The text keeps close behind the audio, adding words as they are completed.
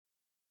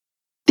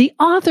The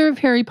author of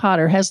Harry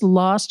Potter has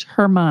lost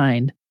her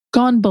mind,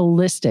 gone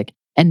ballistic,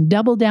 and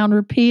doubled down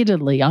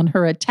repeatedly on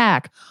her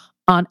attack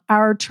on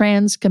our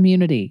trans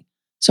community.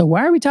 So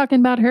why are we talking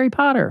about Harry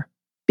Potter?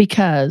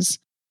 Because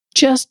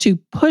just to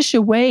push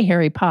away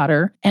Harry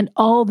Potter and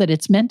all that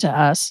it's meant to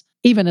us,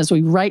 even as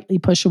we rightly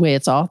push away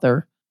its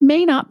author,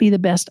 may not be the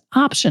best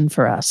option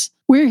for us.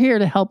 We're here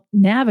to help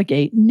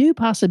navigate new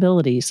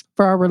possibilities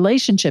for our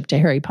relationship to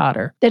Harry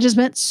Potter that has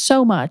meant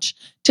so much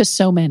to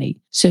so many,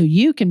 so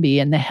you can be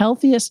in the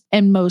healthiest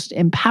and most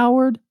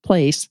empowered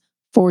place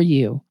for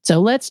you.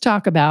 So let's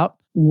talk about,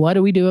 what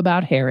do we do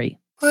about Harry?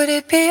 Would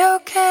it be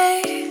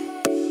okay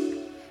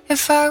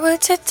if I were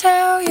to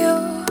tell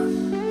you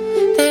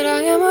that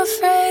I am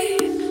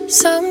afraid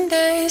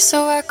someday?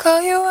 So I call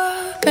you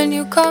up and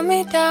you call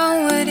me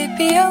down. Would it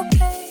be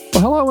okay?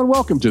 Well, hello and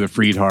welcome to the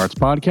Freed Hearts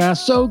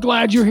Podcast. So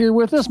glad you're here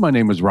with us. My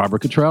name is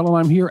Robert Cottrell, and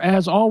I'm here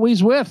as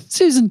always with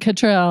Susan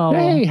Cottrell.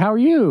 Hey, how are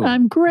you?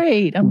 I'm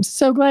great. I'm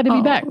so glad to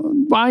be back.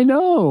 I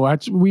know.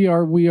 We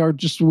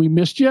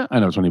missed you. I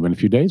know it's only been a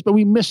few days, but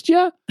we missed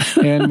you.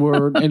 And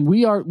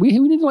we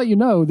need to let you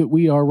know that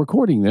we are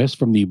recording this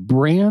from the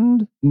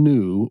brand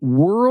new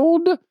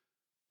world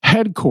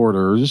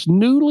headquarters,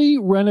 newly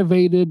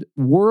renovated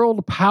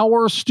World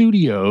Power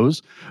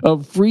Studios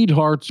of Freed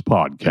Hearts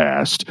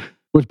Podcast,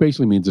 which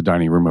basically means the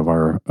dining room of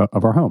our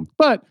home.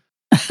 But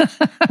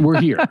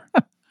we're here.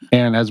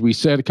 And as we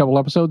said a couple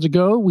episodes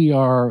ago,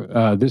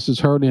 this is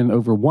heard in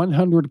over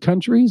 100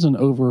 countries and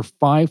over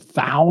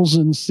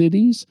 5,000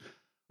 cities,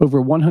 over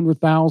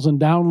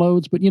 100,000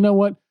 downloads. But you know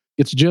what?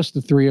 It's just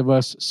the three of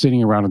us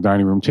sitting around a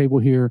dining room table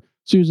here,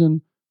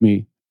 Susan,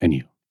 me, and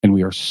you. And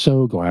we are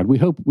so glad.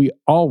 We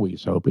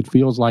always hope it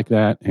feels like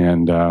that.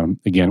 And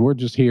again, we're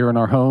just here in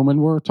our home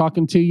and we're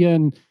talking to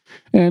you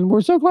and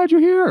we're so glad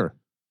you're here.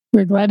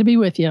 We're glad to be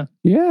with you.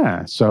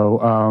 Yeah. So,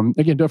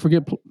 again, don't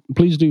forget,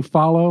 please do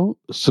follow,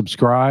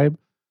 subscribe,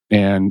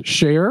 and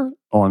share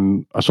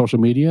on social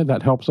media.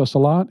 That helps us a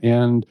lot.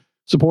 And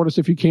support us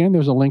if you can.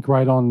 There's a link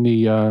right on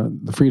the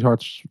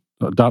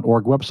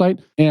freedhearts.org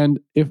website. And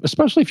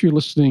especially if you're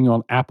listening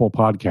on Apple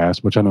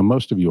Podcasts, which I know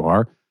most of you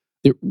are,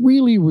 it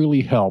really, really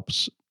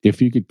helps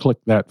if you could click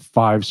that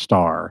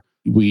 5-star.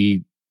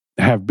 We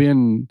have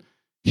been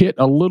hit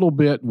a little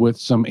bit with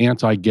some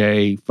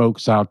anti-gay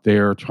folks out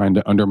there trying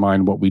to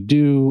undermine what we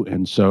do.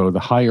 And so the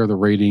higher the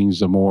ratings,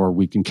 the more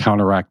we can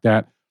counteract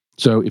that.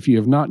 So if you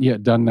have not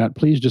yet done that,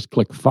 please just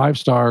click 5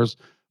 stars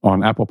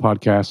on Apple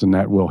Podcasts, and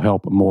that will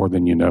help more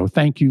than you know.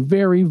 Thank you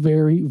very,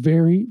 very,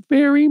 very,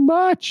 very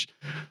much.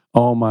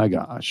 Oh my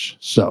gosh.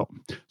 So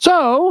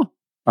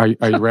are you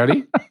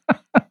ready?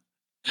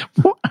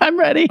 I'm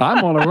ready.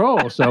 I'm on a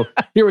roll. So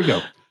here we go.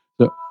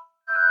 So,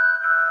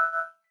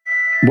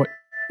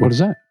 what is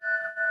that?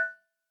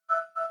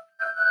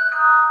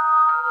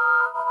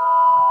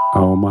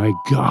 Oh my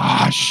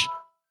gosh.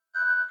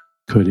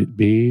 Could it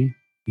be?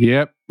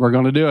 Yep, we're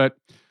going to do it.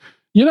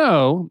 You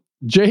know,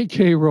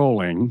 J.K.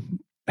 Rowling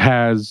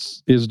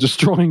is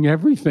destroying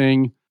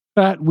everything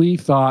that we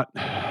thought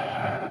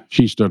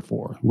she stood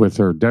for with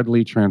her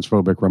deadly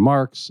transphobic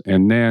remarks,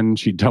 and then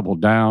she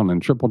doubled down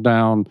and tripled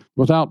down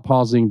without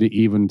pausing to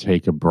even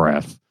take a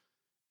breath.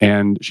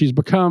 And she's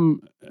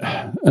become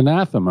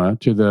anathema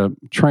to the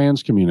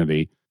trans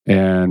community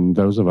and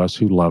those of us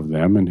who love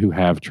them and who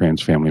have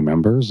trans family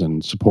members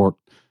and support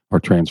our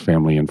trans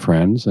family and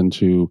friends, and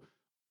to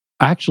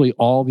actually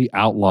all the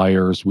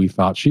outliers we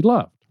thought she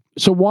loved.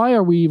 So why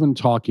are we even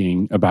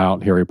talking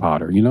about Harry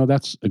Potter? You know,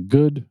 that's a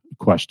good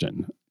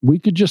question. We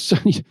could just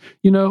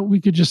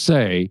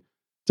say,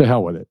 to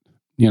hell with it,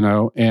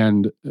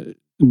 and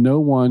no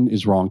one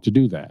is wrong to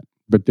do that.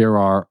 But there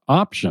are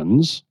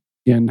options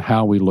in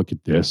how we look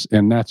at this.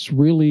 And that's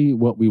really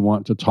what we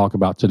want to talk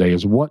about today,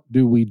 is what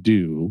do we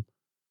do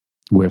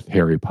with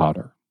Harry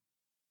Potter?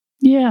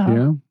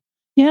 Yeah.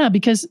 Yeah,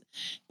 because,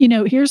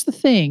 here's the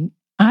thing.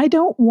 I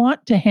don't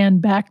want to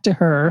hand back to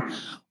her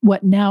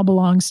what now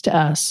belongs to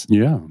us.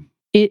 Yeah.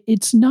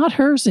 It's not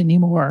hers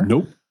anymore.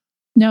 Nope.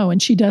 No, and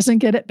she doesn't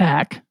get it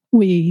back.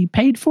 We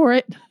paid for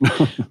it.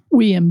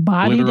 We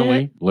embodied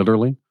it.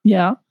 Literally.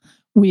 Yeah.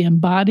 We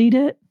embodied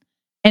it,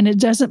 and it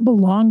doesn't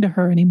belong to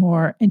her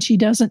anymore, and she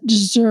doesn't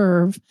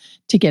deserve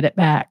to get it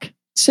back.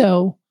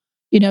 So,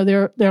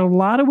 there are a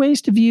lot of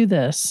ways to view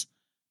this,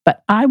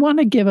 but I want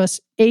to give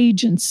us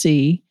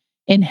agency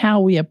in how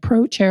we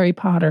approach Harry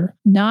Potter,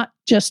 not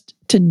just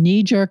to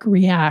knee-jerk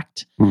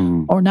react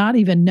or not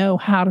even know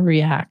how to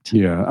react.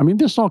 Yeah. I mean,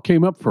 this all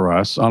came up for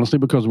us, honestly,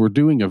 because we're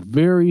doing a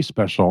very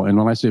special, and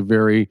when I say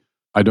very,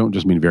 I don't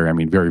just mean very, I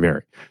mean very,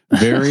 very,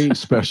 very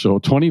special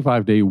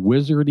 25-day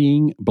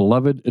Wizarding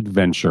Beloved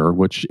Adventure,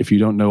 which, if you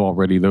don't know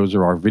already, those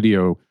are our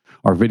video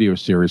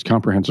series,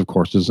 comprehensive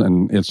courses.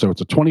 And so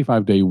it's a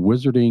 25-day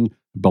Wizarding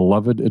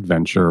Beloved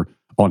Adventure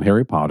on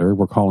Harry Potter.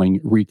 We're calling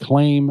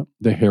Reclaim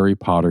the Harry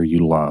Potter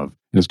You Love.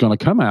 And it's going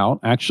to come out,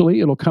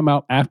 it'll come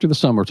out after the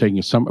summer, taking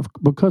a summer,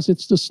 because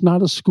it's just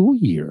not a school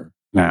year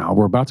now.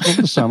 We're about to go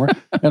to the summer,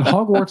 and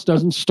Hogwarts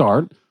doesn't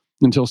start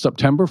until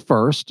September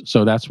 1st.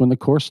 So that's when the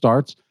course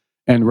starts.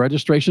 And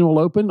registration will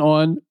open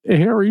on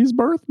Harry's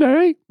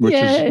birthday,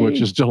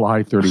 which is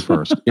July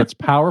 31st. It's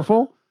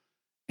powerful,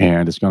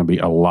 and it's going to be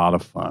a lot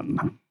of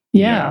fun.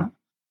 Yeah.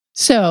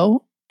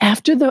 So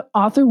after the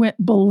author went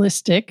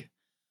ballistic,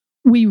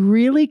 we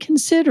really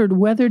considered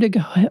whether to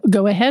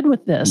go ahead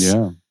with this,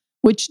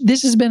 which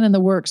this has been in the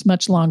works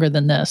much longer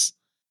than this.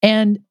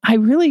 And I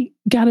really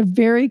got a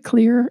very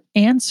clear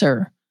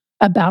answer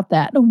about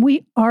that. And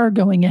we are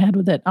going ahead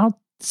with it. I'll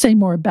say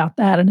more about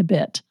that in a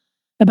bit,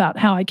 about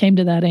how I came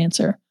to that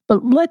answer.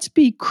 But let's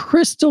be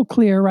crystal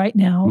clear right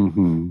now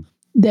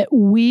that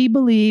we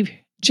believe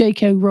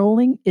J.K.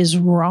 Rowling is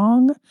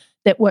wrong,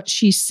 that what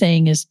she's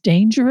saying is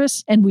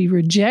dangerous, and we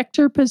reject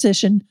her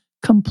position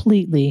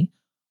completely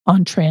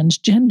on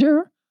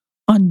transgender,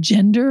 on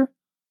gender,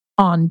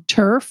 on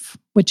TERF,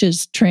 which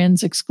is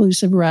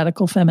trans-exclusive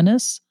radical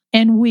feminists.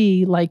 And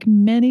we, like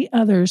many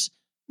others,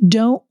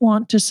 don't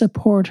want to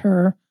support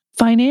her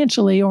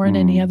financially or in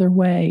any other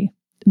way.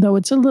 Though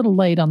it's a little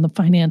late on the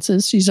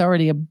finances. She's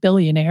already a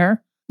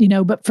billionaire,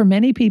 but for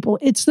many people,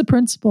 it's the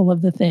principle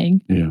of the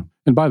thing. Yeah.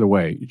 And by the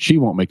way, she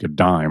won't make a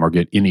dime or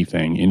get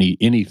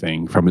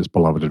anything from His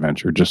Beloved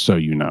Adventure, just so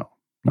you know.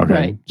 Okay.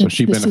 Right. So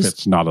she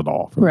benefits not at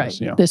all from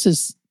this. Yeah. This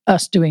is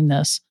us doing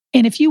this.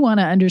 And if you want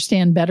to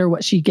understand better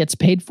what she gets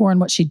paid for and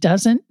what she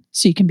doesn't,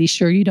 so you can be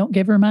sure you don't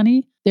give her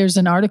money, there's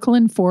an article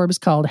in Forbes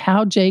called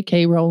How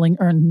J.K. Rowling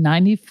Earned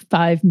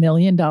 $95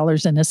 million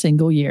in a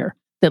Single Year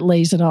that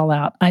lays it all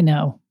out. I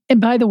know. And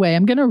by the way,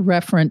 I'm going to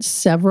reference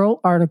several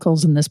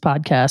articles in this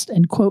podcast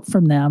and quote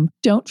from them.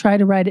 Don't try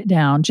to write it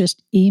down.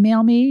 Just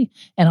email me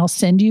and I'll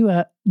send you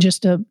an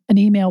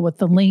email with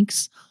the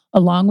links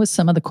along with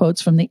some of the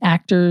quotes from the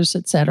actors,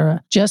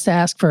 etc. Just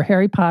ask for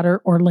Harry Potter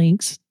or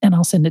links and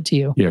I'll send it to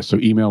you. Yeah, so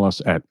email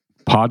us at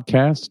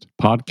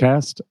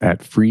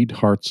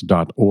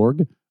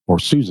podcast@freedhearts.org or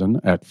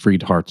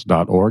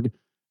Susan@freedhearts.org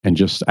and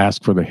just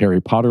ask for the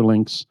Harry Potter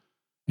links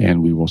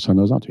and we will send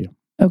those out to you.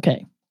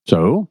 Okay.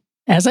 So,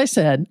 as I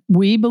said,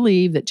 we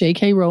believe that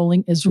J.K.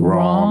 Rowling is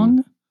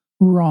wrong,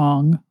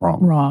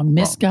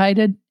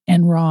 misguided,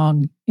 and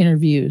wrong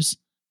interviews.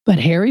 But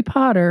Harry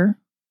Potter,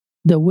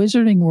 the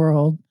Wizarding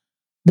World,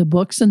 the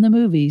books and the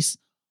movies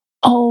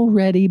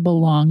already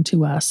belong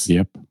to us.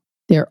 Yep.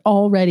 They're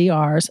already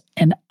ours.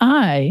 And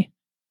I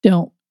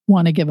don't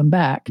want to give them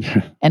back.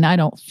 And I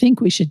don't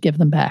think we should give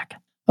them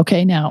back.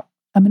 Okay, now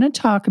I'm going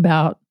to talk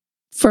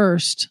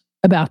first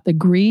about the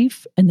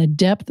grief and the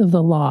depth of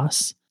the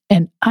loss.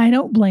 And I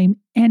don't blame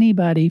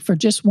anybody for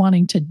just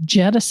wanting to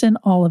jettison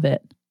all of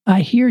it.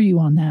 I hear you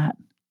on that.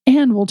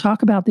 And we'll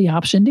talk about the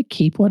option to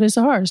keep what is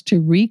ours,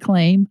 to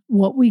reclaim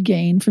what we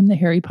gained from the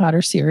Harry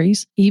Potter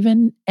series,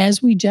 even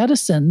as we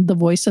jettison the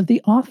voice of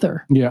the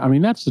author. Yeah, I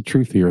mean, that's the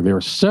truth here. There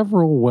are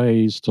several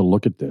ways to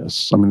look at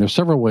this. I mean, there's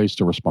several ways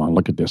to respond.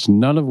 Look at this,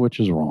 none of which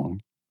is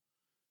wrong.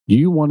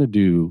 You want to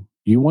do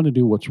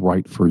what's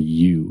right for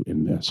you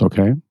in this,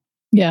 okay?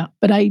 Yeah,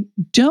 but I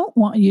don't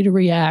want you to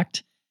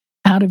react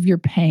out of your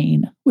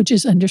pain, which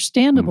is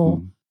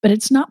understandable, but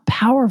it's not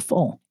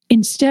powerful.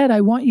 Instead,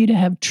 I want you to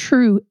have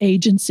true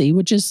agency,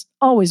 which is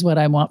always what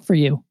I want for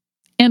you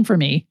and for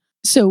me.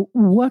 So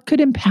what could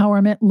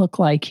empowerment look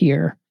like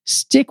here?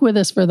 Stick with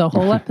us for the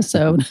whole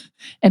episode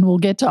and we'll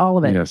get to all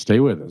of it. Yeah, stay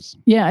with us.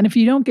 Yeah, and if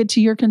you don't get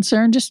to your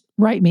concern, just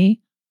write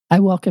me. I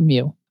welcome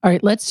you. All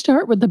right, let's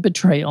start with the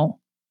betrayal.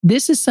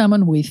 This is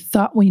someone we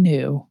thought we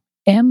knew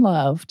and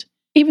loved,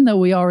 even though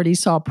we already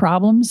saw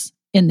problems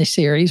in the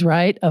series,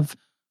 right, of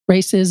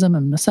racism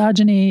and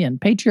misogyny and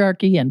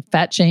patriarchy and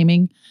fat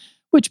shaming,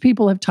 which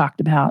people have talked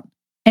about.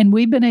 And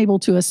we've been able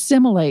to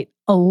assimilate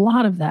a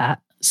lot of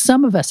that.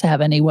 Some of us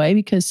have anyway,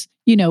 because,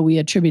 we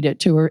attribute it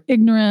to her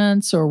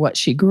ignorance or what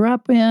she grew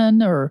up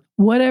in or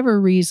whatever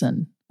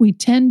reason. We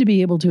tend to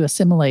be able to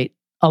assimilate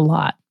a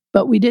lot,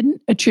 but we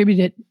didn't attribute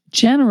it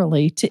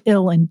generally to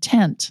ill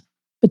intent.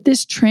 But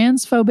this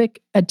transphobic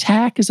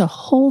attack is a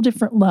whole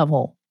different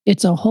level.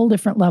 It's a whole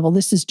different level.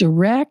 This is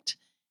direct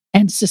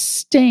and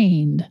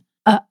sustained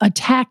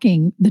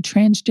attacking the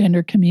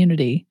transgender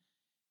community.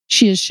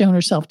 She has shown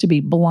herself to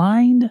be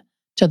blind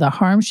to the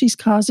harm she's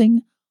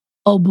causing,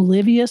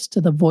 oblivious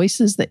to the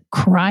voices that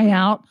cry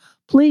out,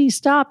 please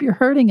stop, you're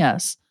hurting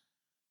us.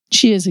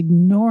 She is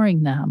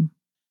ignoring them.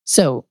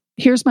 So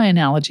here's my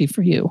analogy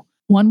for you.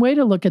 One way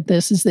to look at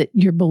this is that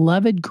your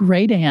beloved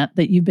great aunt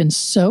that you've been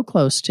so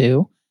close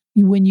to,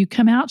 when you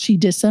come out, she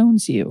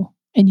disowns you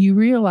and you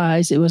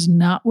realize it was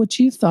not what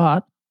you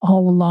thought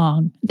all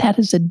along. That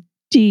is a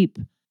deep,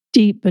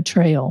 deep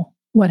betrayal.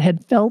 What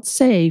had felt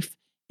safe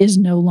is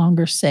no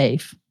longer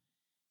safe.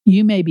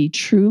 You may be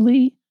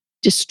truly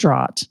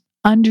distraught,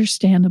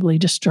 understandably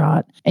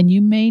distraught, and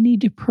you may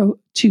need to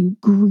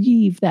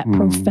grieve that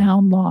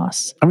profound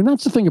loss. I mean,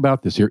 that's the thing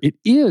about this here. It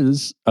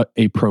is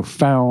a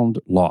profound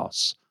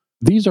loss.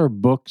 These are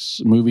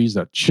books, movies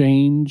that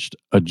changed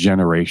a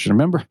generation.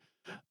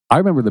 I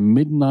remember the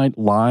midnight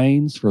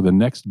lines for the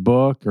next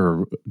book,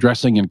 or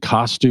dressing in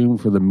costume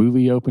for the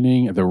movie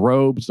opening, the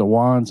robes, the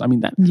wands. I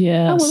mean, that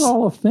was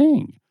all a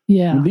thing.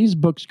 Yeah. And these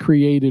books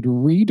created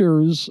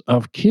readers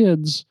of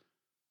kids,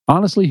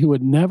 honestly, who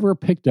had never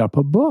picked up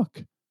a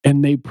book.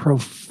 And they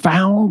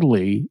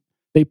profoundly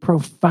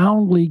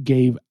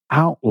gave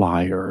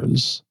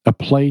outliers a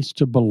place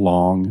to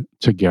belong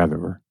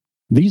together.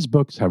 These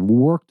books have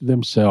worked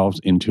themselves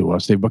into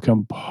us. They've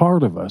become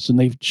part of us, and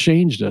they've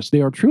changed us.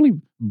 They are truly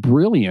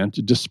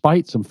brilliant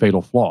despite some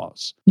fatal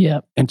flaws. Yeah.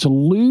 And to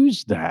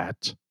lose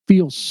that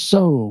feels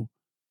so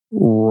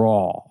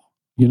raw.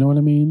 You know what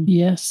I mean?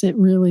 Yes, it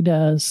really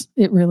does.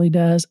 It really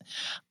does.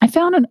 I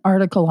found an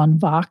article on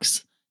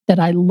Vox that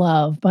I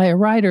love by a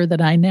writer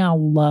that I now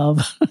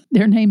love.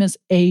 Their name is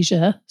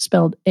Asia,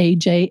 spelled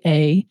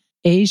AJA,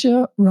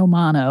 Asia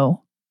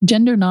Romano,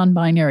 gender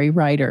non-binary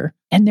writer.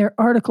 And their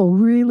article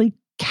really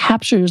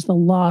captures the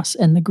loss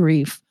and the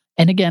grief.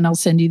 And again, I'll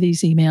send you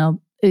these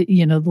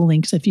the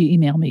links if you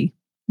email me.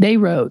 They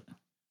wrote,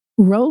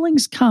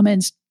 Rowling's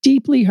comments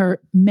deeply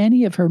hurt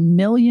many of her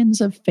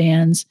millions of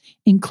fans,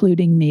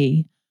 including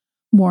me.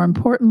 More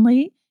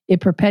importantly,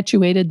 it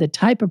perpetuated the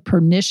type of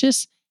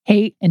pernicious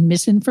hate and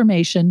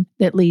misinformation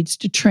that leads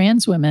to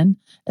trans women,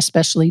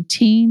 especially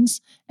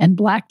teens and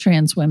Black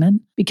trans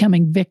women,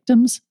 becoming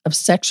victims of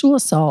sexual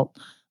assault,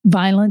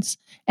 violence,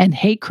 and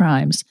hate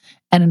crimes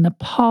at an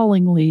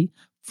appallingly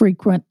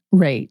frequent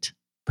rate.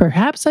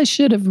 Perhaps I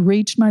should have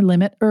reached my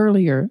limit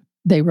earlier,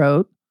 they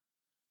wrote.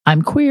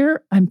 I'm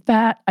queer, I'm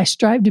fat, I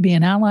strive to be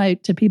an ally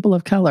to people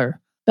of color.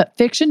 But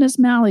fiction is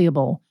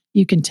malleable.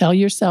 You can tell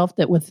yourself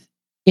that with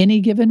any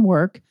given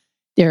work,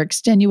 there are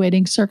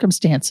extenuating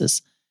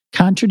circumstances,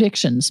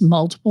 contradictions,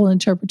 multiple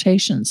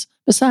interpretations.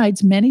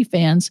 Besides, many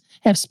fans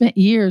have spent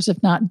years,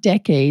 if not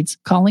decades,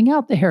 calling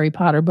out the Harry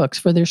Potter books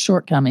for their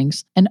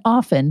shortcomings and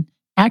often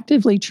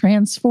actively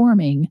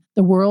transforming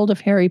the world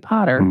of Harry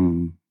Potter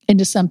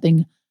into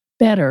something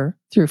better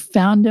through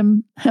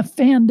fandom,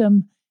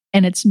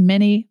 and its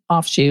many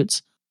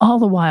offshoots, all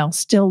the while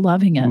still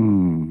loving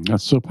it.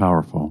 That's so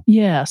powerful.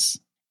 Yes.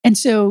 And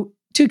so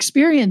to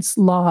experience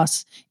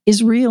loss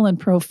is real and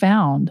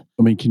profound.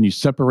 I mean, can you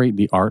separate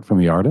the art from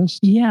the artist?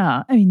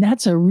 Yeah. I mean,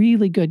 that's a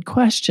really good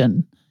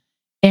question.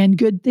 And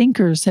good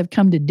thinkers have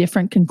come to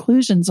different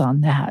conclusions on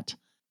that.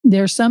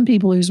 There are some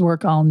people whose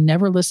work I'll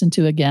never listen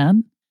to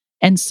again,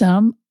 and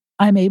some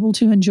I'm able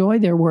to enjoy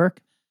their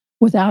work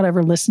without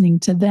ever listening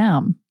to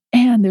them.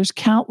 And there's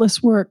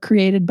countless work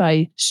created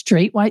by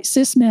straight white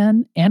cis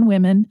men and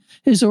women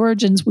whose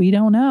origins we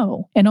don't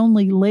know. And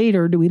only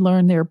later do we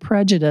learn their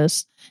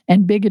prejudice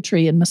and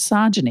bigotry and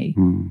misogyny.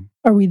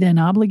 Are we then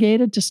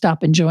obligated to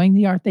stop enjoying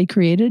the art they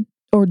created?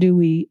 Or do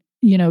we,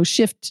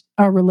 shift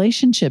our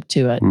relationship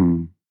to it?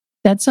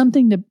 That's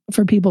something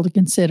for people to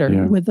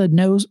consider with a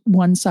no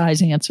one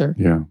size answer.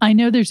 Yeah. I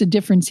know there's a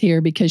difference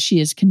here because she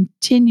is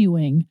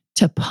continuing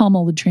to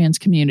pummel the trans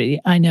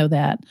community. I know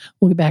that.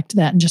 We'll get back to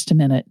that in just a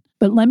minute.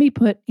 But let me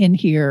put in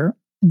here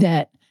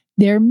that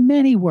there are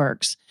many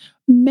works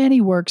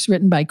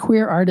written by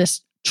queer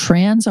artists,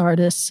 trans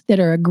artists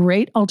that are a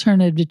great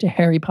alternative to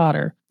Harry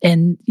Potter.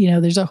 And,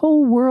 there's a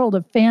whole world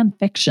of fan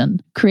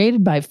fiction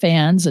created by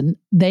fans, and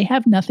they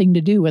have nothing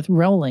to do with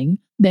Rowling.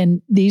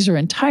 Then these are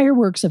entire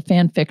works of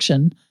fan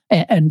fiction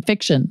and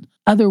fiction,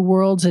 other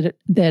worlds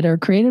that are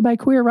created by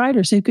queer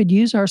writers who could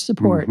use our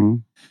support.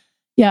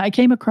 Yeah, I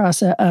came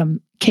across a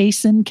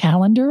Kaysen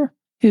Callender,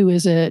 who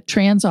is a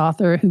trans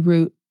author who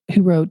wrote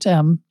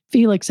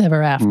Felix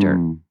Ever After.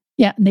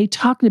 Yeah, and they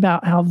talked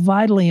about how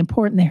vitally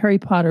important the Harry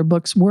Potter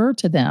books were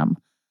to them.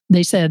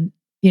 They said,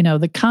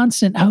 the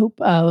constant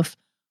hope of,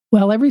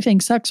 well,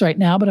 everything sucks right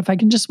now, but if I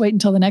can just wait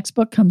until the next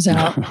book comes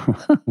out,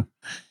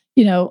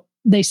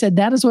 they said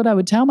that is what I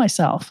would tell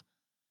myself.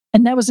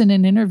 And that was in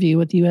an interview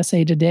with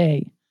USA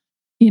Today.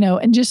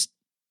 And just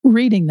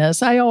reading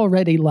this, I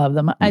already love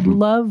them. I'd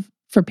love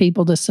for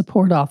people to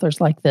support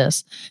authors like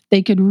this.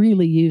 They could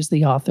really use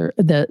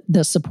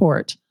the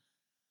support.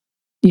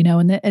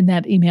 In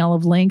that email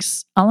of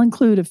links, I'll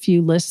include a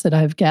few lists that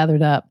I've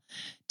gathered up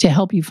to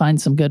help you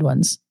find some good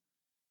ones.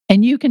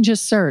 And you can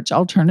just search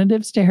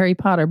Alternatives to Harry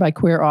Potter by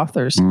queer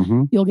authors.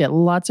 You'll get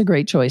lots of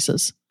great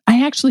choices.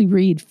 I actually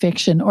read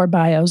fiction or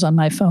bios on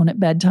my phone at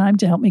bedtime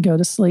to help me go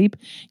to sleep.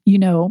 You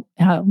know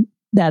how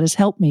that has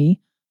helped me,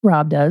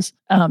 Rob does,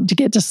 to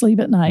get to sleep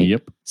at night.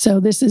 Yep. So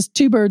this is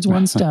two birds,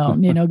 one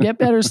stone. Get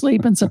better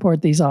sleep and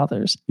support these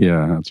authors.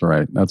 Yeah, that's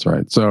right. That's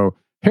right. So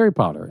Harry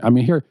Potter.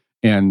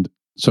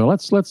 So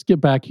let's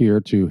get back here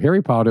to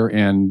Harry Potter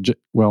and,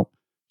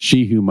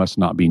 she who must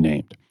not be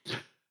named.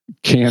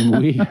 Should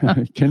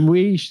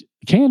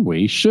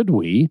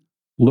we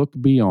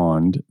look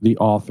beyond the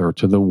author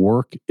to the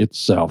work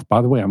itself?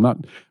 By the way,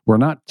 we're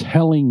not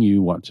telling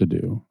you what to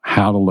do,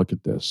 how to look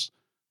at this,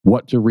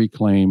 what to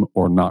reclaim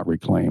or not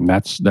reclaim.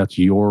 That's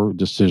your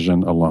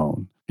decision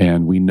alone.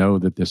 And we know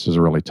that this is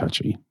really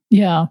touchy.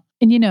 Yeah.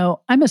 And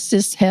I'm a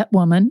cis het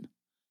woman,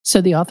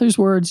 so the author's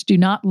words do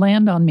not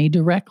land on me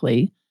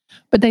directly,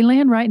 but they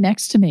land right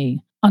next to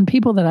me on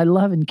people that I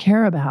love and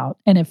care about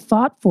and have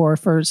fought for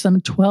some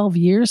 12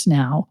 years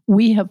now.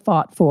 We have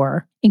fought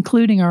for,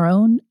 including our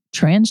own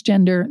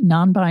transgender,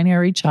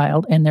 non-binary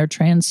child and their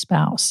trans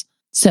spouse.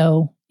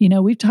 So,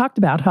 we've talked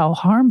about how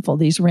harmful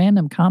these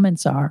random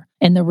comments are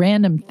and the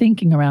random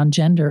thinking around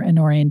gender and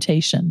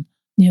orientation.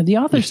 The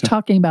author's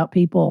talking about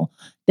people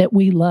that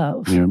we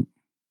love. Yeah.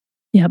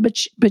 Yeah,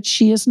 but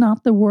she is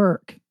not the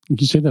work. Can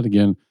you say that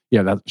again?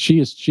 Yeah,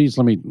 she's,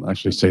 let me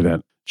actually say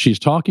that. She's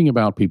talking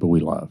about people we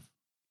love.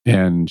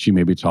 And she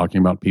may be talking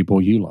about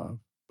people you love.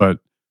 But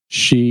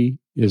she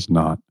is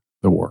not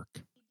the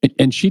work.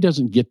 And she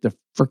doesn't get to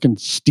freaking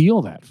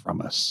steal that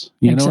from us.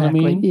 You know what I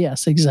mean?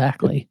 Yes,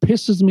 exactly. It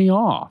pisses me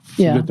off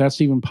that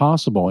that's even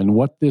possible and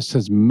what this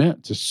has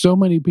meant to so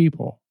many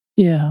people.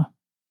 Yeah.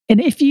 And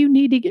if you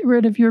need to get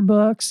rid of your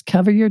books,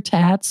 cover your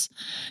tats,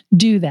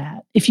 do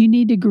that. If you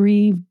need to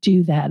grieve,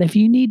 do that. If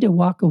you need to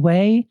walk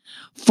away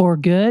for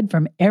good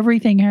from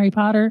everything Harry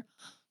Potter,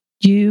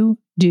 you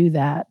do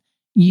that.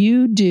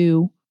 You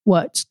do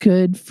what's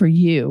good for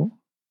you,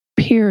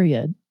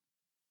 period.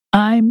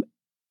 I'm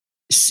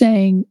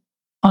saying,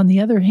 on the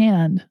other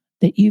hand,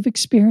 that you've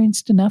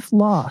experienced enough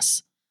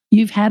loss.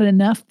 You've had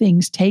enough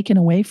things taken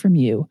away from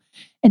you.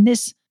 And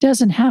this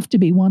doesn't have to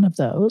be one of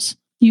those.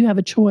 You have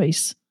a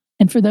choice.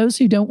 And for those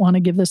who don't want to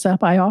give this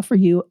up, I offer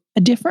you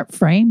a different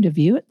frame to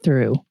view it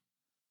through.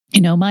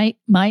 My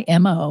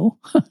MO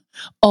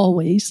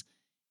always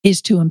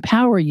is to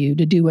empower you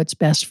to do what's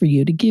best for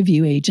you, to give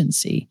you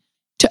agency,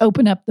 to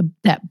open up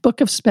that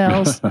book of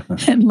spells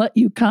and let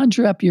you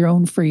conjure up your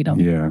own freedom.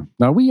 Yeah.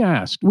 Now we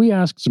asked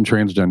some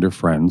transgender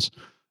friends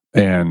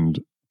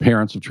and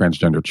parents of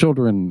transgender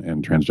children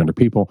and transgender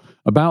people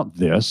about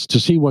this to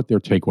see what their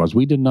take was.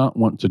 We did not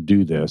want to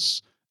do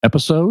this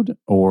episode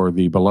or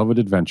the Beloved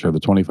Adventure, the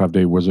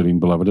 25-day Wizarding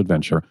Beloved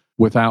Adventure,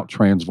 without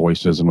trans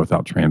voices and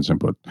without trans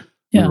input.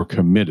 Yeah. We were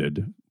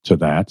committed to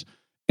that.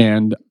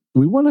 And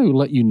we want to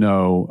let you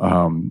know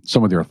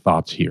some of their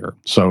thoughts here.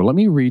 So let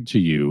me read to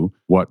you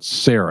what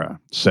Sarah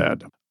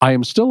said. I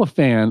am still a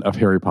fan of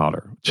Harry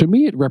Potter. To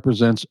me, it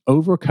represents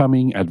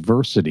overcoming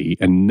adversity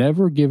and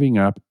never giving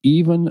up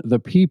even the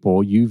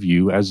people you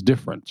view as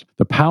different.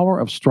 The power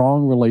of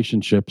strong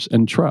relationships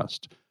and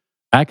trust.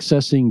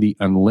 Accessing the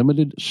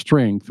unlimited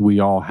strength we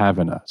all have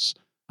in us.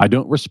 I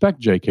don't respect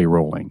J.K.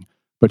 Rowling,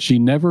 but she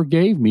never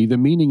gave me the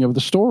meaning of the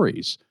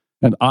stories,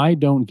 and I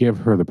don't give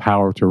her the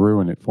power to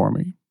ruin it for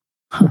me.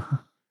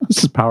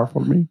 This is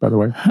powerful to me, by the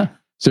way.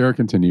 Sarah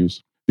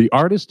continues, the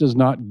artist does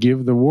not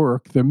give the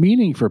work the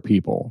meaning for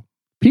people.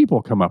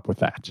 People come up with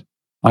that.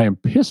 I am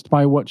pissed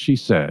by what she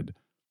said.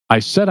 I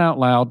said out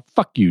loud,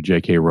 fuck you,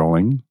 J.K.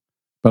 Rowling,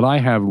 but I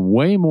have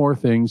way more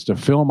things to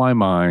fill my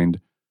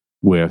mind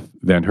with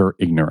than her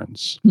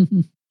ignorance.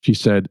 She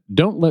said,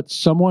 don't let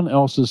someone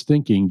else's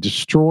thinking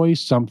destroy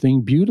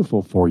something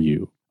beautiful for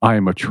you. I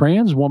am a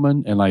trans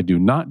woman and I do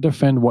not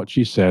defend what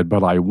she said,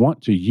 but I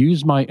want to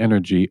use my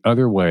energy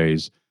other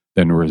ways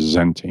than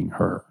resenting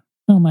her.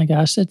 Oh my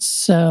gosh, it's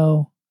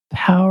so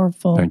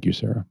powerful. Thank you,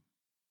 Sarah.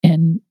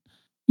 And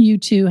you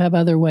too have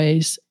other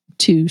ways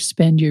to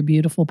spend your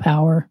beautiful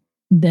power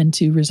than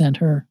to resent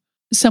her.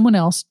 Someone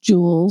else,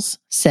 Jules,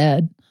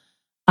 said,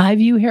 I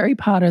view Harry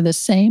Potter the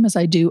same as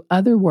I do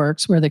other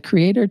works where the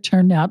creator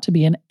turned out to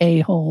be an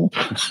a-hole,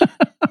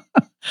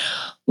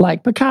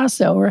 like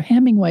Picasso or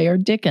Hemingway or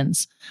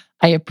Dickens.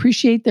 I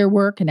appreciate their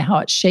work and how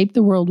it shaped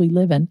the world we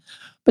live in,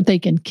 but they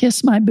can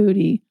kiss my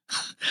booty.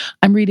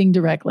 I'm reading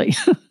directly.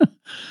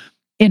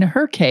 In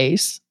her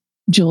case,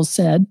 Jules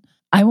said,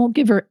 I won't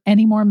give her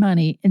any more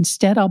money.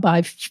 Instead, I'll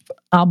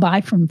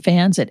buy from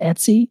fans at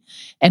Etsy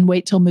and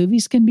wait till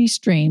movies can be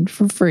streamed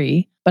for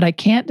free. But I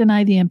can't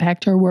deny the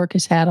impact her work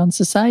has had on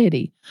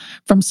society.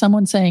 From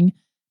someone saying,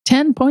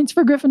 10 points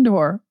for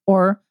Gryffindor,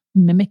 or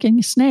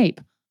mimicking Snape.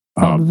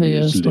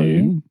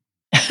 Obviously.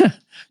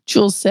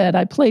 Jules said,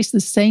 I place the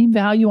same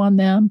value on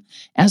them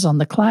as on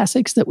the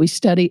classics that we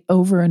study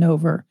over and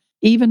over,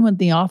 even when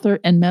the author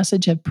and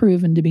message have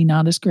proven to be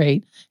not as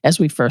great as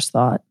we first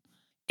thought.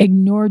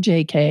 Ignore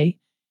JK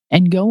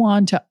and go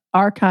on to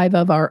Archive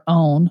of Our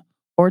Own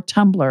or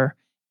Tumblr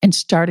and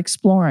start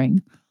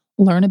exploring.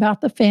 Learn about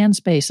the fan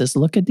spaces,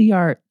 look at the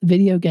art,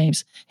 video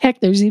games.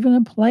 Heck, there's even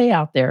a play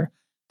out there.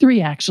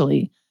 3,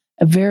 actually.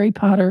 A Harry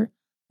Potter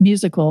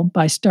musical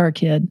by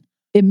StarKid.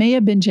 It may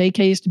have been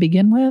JK's to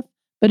begin with,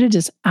 but it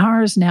is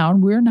ours now,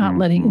 and we're not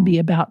letting it be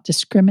about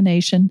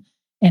discrimination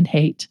and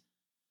hate.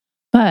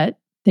 But,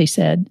 they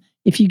said,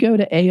 if you go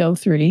to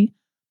AO3,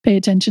 pay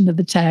attention to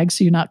the tags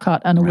so you're not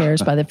caught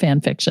unawares by the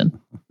fan fiction.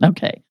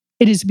 Okay.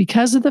 It is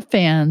because of the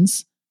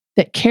fans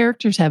that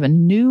characters have a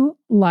new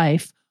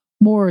life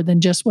more than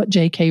just what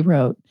JK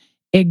wrote.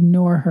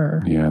 Ignore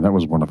her. Yeah, that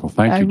was wonderful.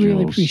 Thank you, Jules. I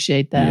really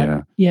appreciate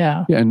that.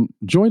 Yeah. And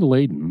Joy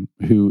Layden,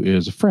 who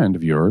is a friend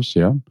of yours,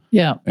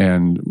 Yeah.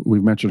 And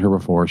we've mentioned her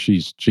before.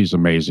 She's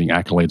amazing.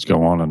 Accolades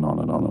go on and on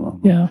and on and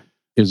on. Yeah.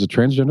 Is a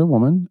transgender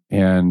woman,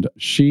 and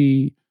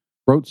she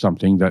wrote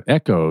something that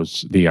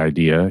echoes the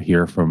idea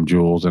here from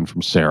Jules and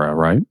from Sarah,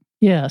 right?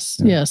 Yes.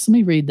 Let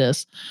me read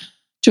this.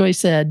 Joy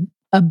said,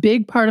 a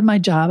big part of my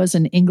job as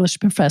an English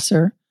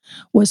professor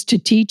was to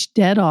teach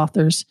dead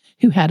authors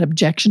who had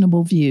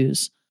objectionable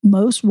views.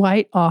 Most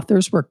white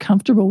authors were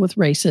comfortable with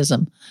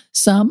racism.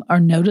 Some are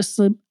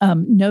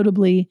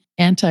notably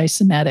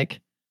anti-Semitic,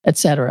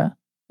 etc.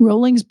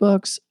 Rowling's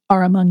books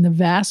are among the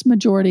vast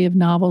majority of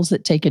novels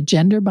that take a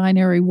gender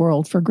binary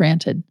world for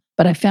granted.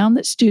 But I found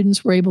that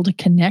students were able to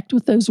connect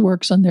with those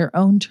works on their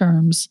own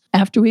terms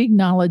after we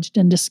acknowledged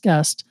and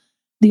discussed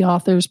the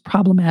author's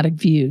problematic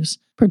views,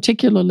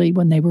 particularly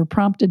when they were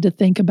prompted to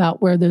think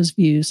about where those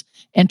views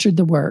entered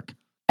the work.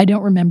 I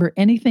don't remember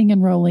anything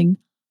in Rowling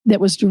that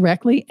was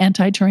directly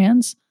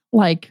anti-trans,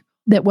 like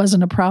that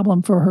wasn't a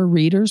problem for her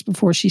readers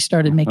before she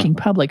started making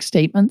public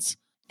statements.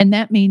 And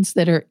that means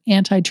that her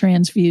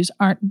anti-trans views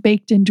aren't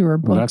baked into her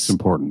books. Well, that's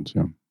important,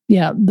 yeah.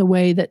 Yeah, the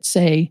way that,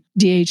 say,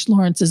 D.H.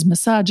 Lawrence's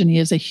misogyny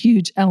is a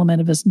huge element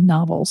of his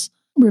novels.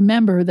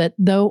 Remember that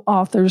though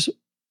authors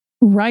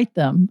write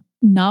them,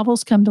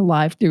 novels come to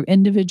life through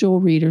individual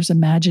readers'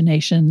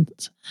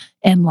 imaginations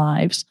and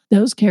lives.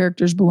 Those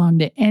characters belong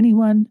to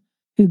anyone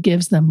who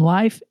gives them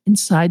life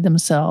inside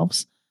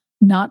themselves,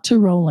 not to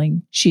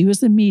Rowling. She was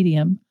the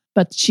medium,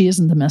 but she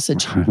isn't the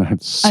message.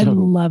 I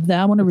love that.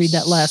 I want to read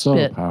that last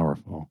bit. So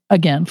powerful.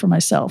 Again for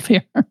myself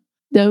here.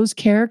 Those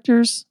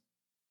characters,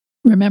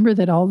 remember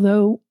that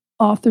although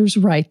authors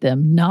write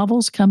them,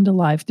 novels come to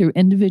life through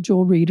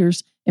individual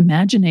readers'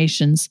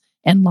 imaginations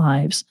and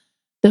lives.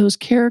 Those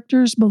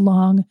characters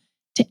belong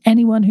to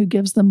anyone who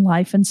gives them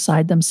life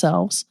inside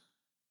themselves,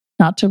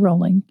 not to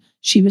Rowling.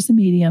 She was the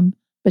medium,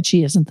 but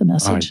she isn't the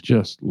message. I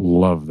just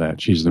love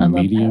that. She's the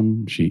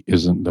medium. She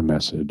isn't the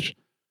message.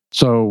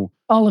 So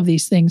all of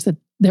these things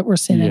that we're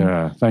saying,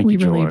 thank you, we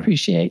really Joy.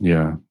 appreciate.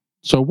 Yeah.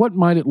 So what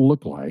might it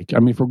look like? I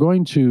mean, if we're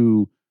going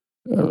to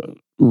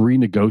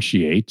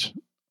renegotiate,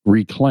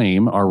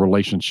 reclaim our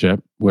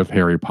relationship with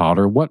Harry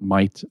Potter, what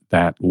might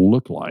that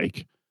look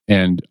like?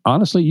 And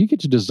honestly, you get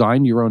to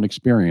design your own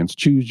experience,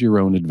 choose your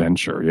own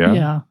adventure.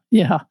 Yeah.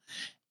 Yeah.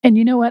 And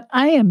you know what?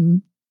 I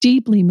am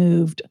deeply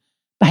moved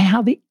by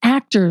how the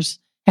actors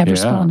have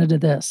responded to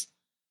this.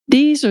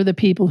 These are the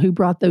people who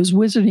brought those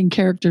wizarding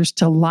characters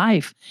to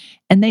life,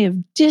 and they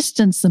have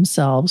distanced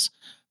themselves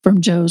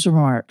from Jo's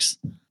remarks.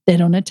 They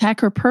don't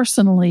attack her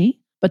personally,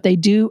 but they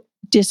do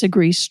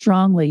disagree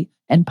strongly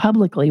and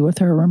publicly with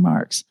her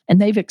remarks.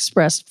 And they've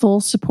expressed full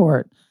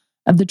support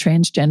of the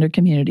transgender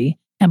community.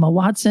 Emma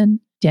Watson,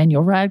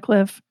 Daniel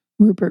Radcliffe,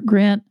 Rupert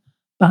Grint,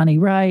 Bonnie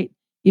Wright,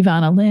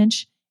 Ivana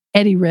Lynch,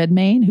 Eddie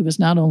Redmayne, who was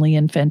not only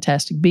in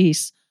Fantastic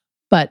Beasts,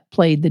 but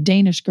played the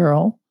Danish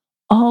girl.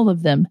 All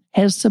of them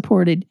has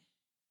supported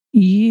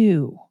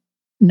you,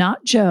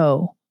 not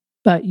Jo,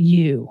 but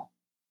you.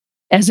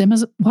 As Emma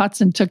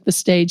Watson took the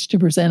stage to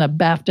present a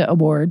BAFTA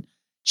award,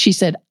 she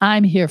said,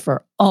 "I'm here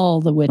for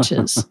all the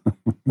witches."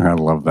 I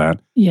love that.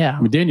 Yeah.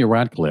 I mean, Daniel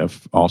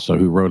Radcliffe, also,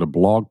 who wrote a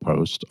blog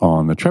post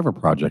on the Trevor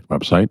Project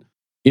website,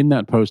 in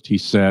that post, he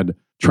said,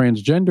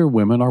 "Transgender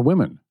women are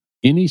women.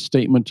 Any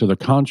statement to the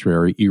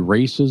contrary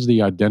erases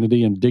the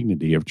identity and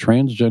dignity of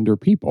transgender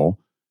people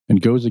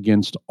and goes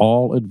against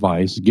all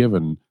advice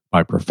given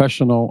by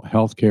professional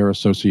healthcare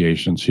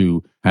associations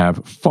who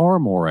have far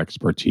more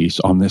expertise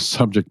on this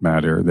subject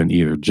matter than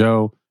either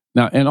Jo."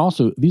 Now, and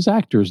also, these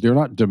actors, they're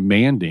not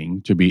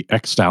demanding to be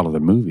X'd out of the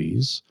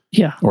movies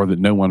or that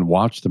no one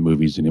watch the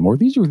movies anymore.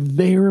 These are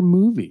their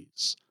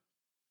movies,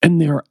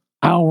 and they're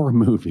our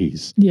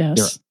movies. Yes.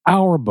 They're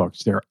our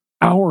books. They're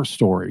our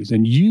stories,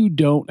 and you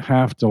don't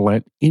have to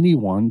let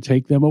anyone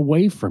take them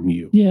away from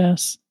you.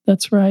 Yes,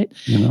 that's right.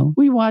 You know?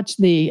 We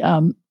watched the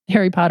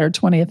Harry Potter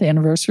 20th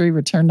anniversary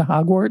Return to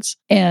Hogwarts,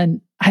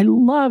 and I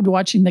loved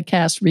watching the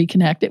cast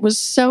reconnect. It was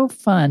so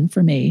fun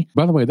for me.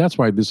 By the way, that's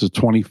why this is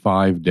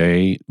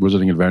 25-day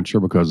Wizarding Adventure,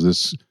 because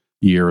this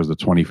year is the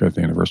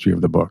 25th anniversary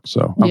of the book.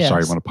 So I'm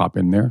sorry, you want to pop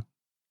in there?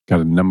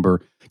 Got a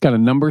number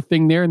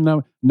thing there?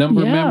 Number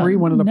memory?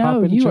 Wanted to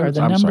pop in? You are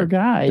the number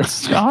guy.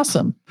 It's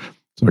awesome.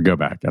 So go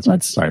back. That's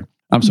right. Sorry.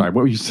 I'm sorry.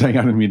 What were you saying?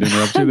 I didn't mean to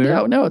interrupt you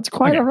there. No, it's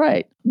quite all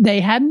right. They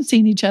hadn't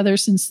seen each other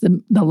since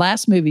the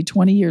last movie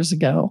 20 years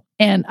ago.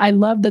 And I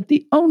love that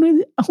the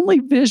only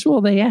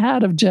visual they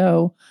had of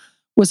Jo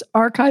was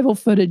archival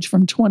footage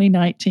from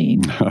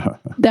 2019.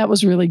 That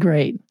was really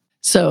great.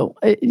 So,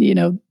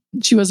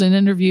 she wasn't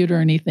interviewed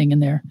or anything in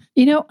there.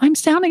 I'm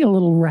sounding a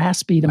little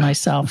raspy to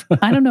myself.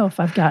 I don't know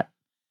if I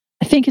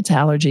think it's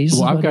allergies.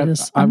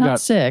 Well, I'm not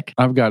sick.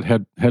 I've got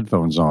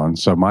headphones on,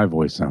 so my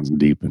voice sounds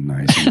deep and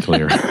nice and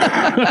clear.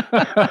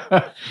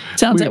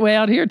 Sounds that way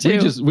out here too.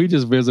 We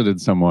just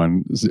visited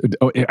someone.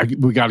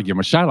 We got to give them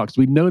a shout out because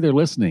we know they're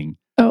listening.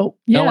 Oh,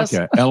 yes.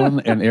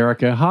 Ellen and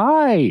Erica.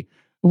 Hi.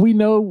 We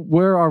know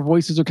where our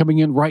voices are coming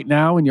in right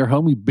now in your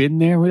home. We've been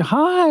there.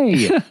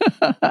 Hi.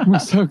 We're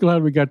so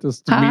glad we got to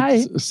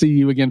see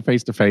you again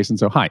face to face. And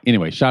so, hi.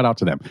 Anyway, shout out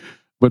to them.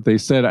 But they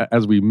said,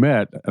 as we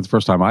met, the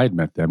first time I had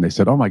met them, they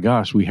said, "Oh my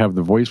gosh, we have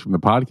the voice from the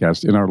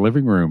podcast in our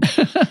living room."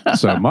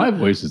 So my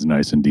voice is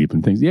nice and deep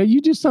and things. Yeah,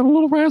 you just sound a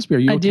little raspy. Are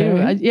you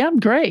okay? Do. I'm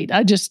great.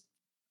 I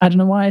don't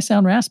know why I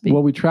sound raspy.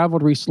 Well, we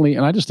traveled recently,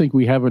 and I just think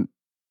we haven't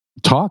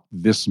talked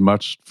this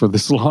much for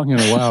this long in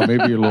a while.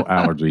 Maybe a little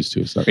allergies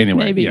too. So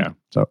anyway, yeah.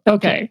 So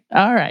okay.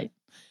 All right.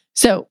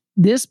 So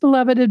this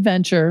beloved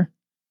adventure,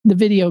 the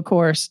video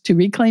course to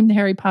reclaim the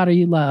Harry Potter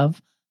you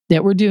love,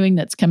 that we're doing,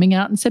 that's coming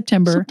out in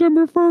September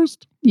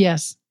 1st.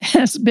 Yes,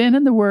 has been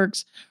in the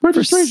works.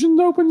 Registration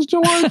opens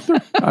July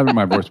 3rd. I mean,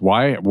 my voice.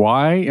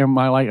 Why am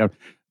I like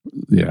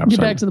Yeah, I'm Get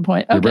sorry. back to the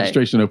point. The Okay.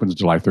 registration opens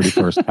July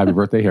 31st. Happy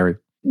birthday, Harry.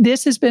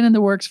 This has been in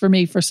the works for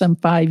me for some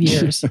 5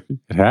 years.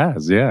 It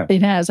has, yeah.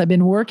 It has. I've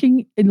been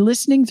working and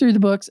listening through the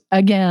books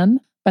again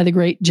by the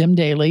great Jim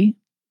Daly.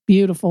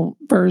 Beautiful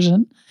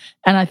version.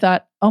 And I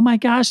thought, oh my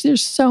gosh,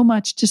 there's so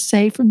much to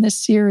say from this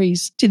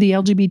series to the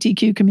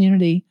LGBTQ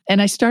community.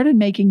 And I started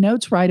making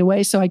notes right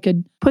away so I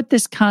could put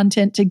this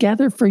content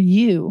together for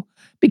you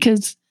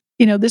because,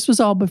 this was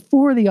all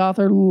before the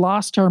author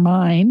lost her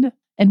mind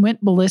and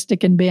went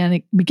ballistic and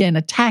began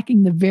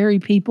attacking the very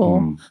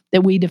people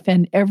that we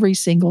defend every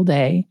single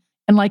day.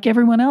 And like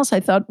everyone else, I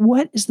thought,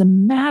 what is the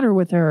matter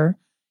with her?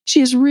 She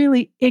is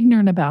really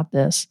ignorant about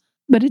this.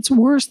 But it's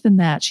worse than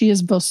that. She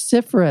is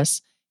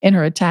vociferous in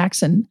her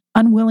attacks and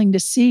unwilling to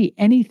see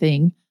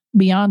anything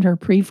beyond her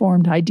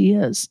preformed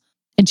ideas.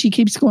 And she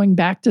keeps going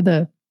back to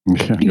the,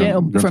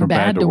 from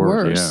bad to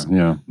worse.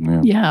 Yeah.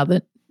 Yeah,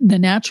 the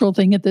natural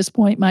thing at this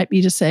point might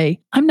be to say,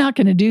 I'm not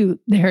going to do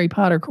the Harry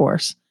Potter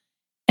course.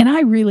 And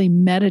I really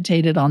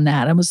meditated on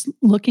that. I was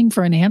looking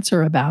for an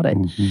answer about it.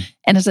 Mm-hmm.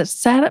 And as I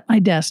sat at my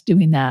desk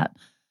doing that,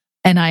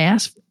 and I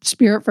asked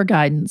Spirit for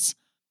guidance,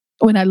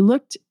 when I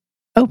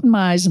opened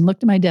my eyes and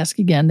looked at my desk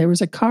again, there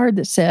was a card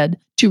that said,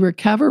 to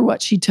recover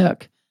what she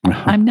took.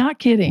 I'm not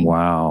kidding.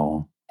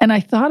 Wow. And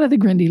I thought of the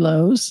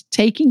Grindylows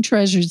taking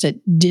treasures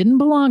that didn't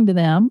belong to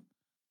them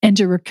and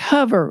to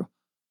recover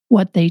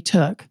what they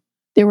took.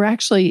 There were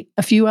actually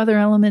a few other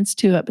elements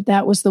to it, but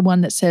that was the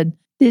one that said,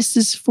 this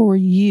is for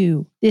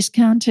you. This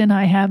content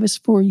I have is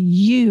for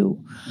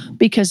you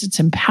because it's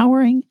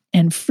empowering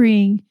and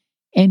freeing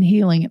and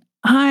healing. And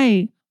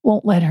I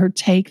won't let her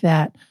take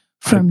that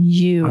from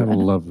you. I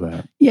love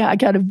that. Yeah, I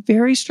got a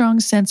very strong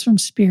sense from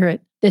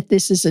Spirit that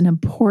this is an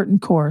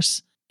important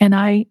course. And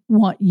I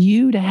want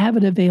you to have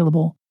it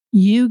available.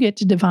 You get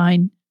to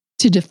define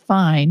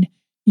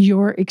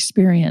your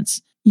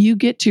experience. You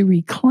get to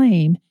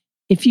reclaim,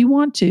 if you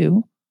want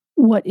to,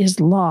 what is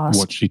lost.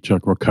 What she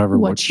took, recover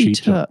what she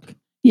took.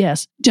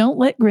 Yes. Don't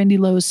let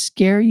Grindylows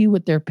scare you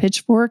with their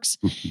pitchforks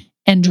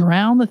and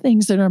drown the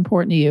things that are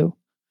important to you.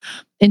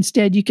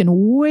 Instead, you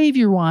can wave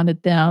your wand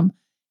at them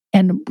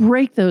and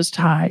break those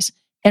ties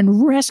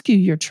and rescue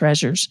your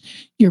treasures,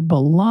 your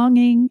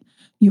belonging,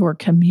 your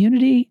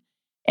community,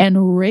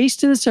 and race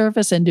to the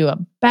surface and do a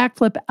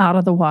backflip out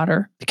of the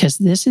water because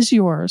this is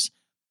yours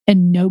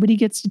and nobody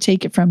gets to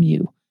take it from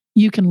you.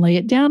 You can lay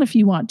it down if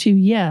you want to,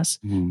 yes,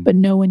 but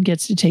no one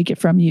gets to take it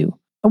from you.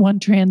 One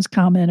trans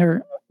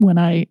commenter,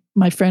 when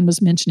my friend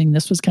was mentioning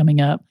this was coming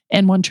up,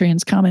 and one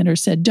trans commenter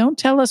said, don't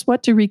tell us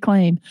what to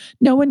reclaim.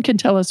 No one can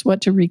tell us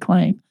what to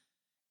reclaim.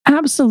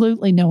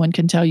 Absolutely no one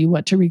can tell you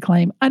what to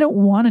reclaim. I don't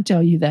want to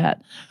tell you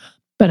that,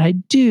 but I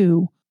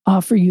do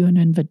offer you an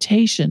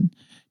invitation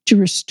to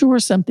restore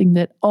something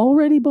that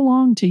already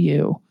belonged to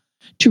you,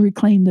 to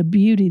reclaim the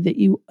beauty that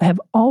you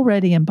have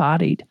already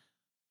embodied,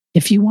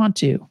 if you want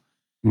to.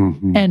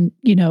 Mm-hmm. And,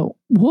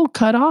 we'll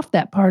cut off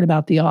that part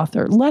about the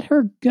author. Let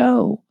her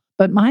go.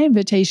 But my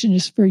invitation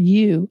is for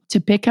you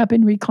to pick up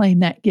and reclaim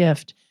that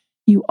gift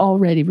you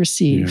already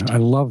received. Yeah, I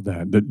love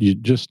that. That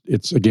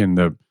it's again,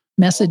 the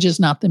message is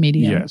not the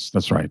medium. Yes,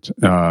 that's right.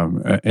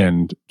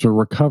 And to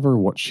recover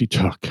what she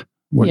took.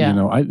 What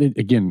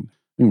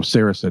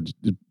Sarah said,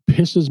 it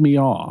pisses me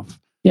off.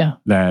 Yeah.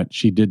 That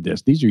she did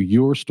this. These are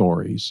your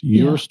stories,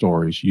 your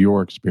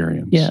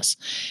experience. Yes.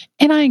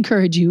 And I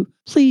encourage you,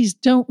 please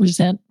don't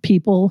resent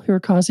people who are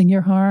causing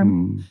your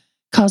harm,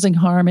 causing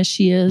harm as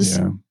she is,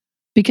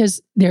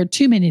 because there are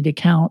too many to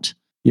count.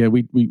 Yeah,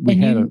 we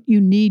had you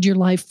need your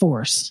life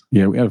force.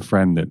 Yeah, we had a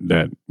friend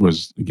that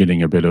was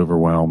getting a bit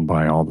overwhelmed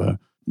by all the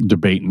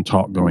debate and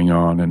talk going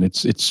on. And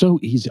it's so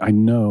easy. I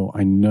know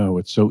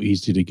it's so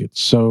easy to get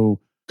so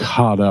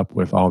caught up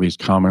with all these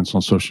comments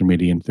on social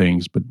media and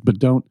things, but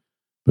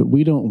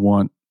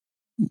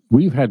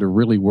we've had to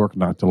really work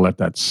not to let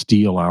that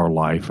steal our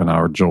life and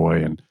our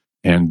joy,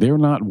 and they're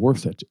not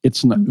worth it.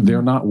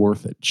 They're not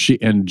worth it.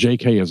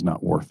 JK is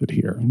not worth it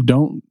here.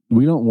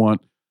 We don't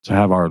want to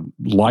have our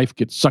life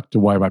get sucked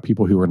away by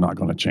people who are not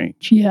going to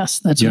change. Yes,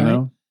 that's right.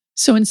 Know?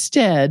 So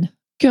instead,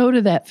 go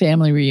to that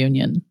family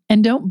reunion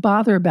and don't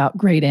bother about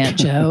great Aunt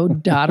Jo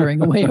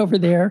doddering away over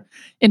there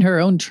in her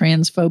own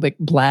transphobic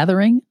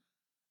blathering.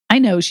 I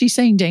know she's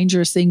saying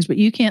dangerous things, but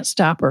you can't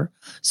stop her.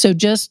 So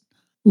just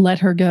let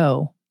her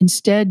go.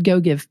 Instead, go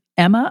give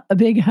Emma a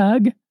big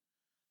hug,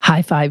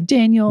 high five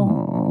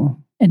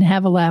Daniel, and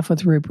have a laugh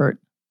with Rupert.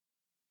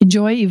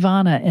 Enjoy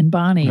Ivana and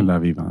Bonnie. I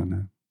love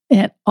Ivana.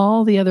 And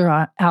all the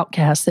other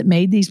outcasts that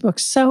made these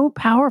books so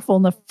powerful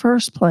in the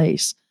first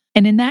place.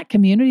 And in that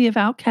community of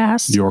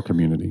outcasts. Your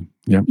community.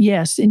 Yep.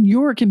 Yes, in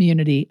your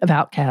community of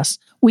outcasts,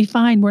 we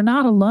find we're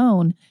not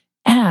alone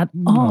at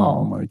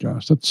all. Oh my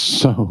gosh,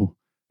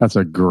 that's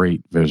a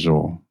great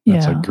visual.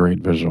 That's a great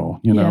visual.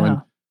 And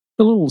a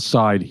little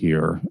side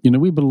here,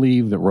 we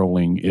believe that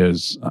Rowling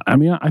is,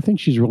 I think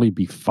she's really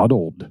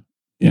befuddled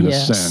in a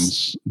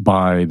sense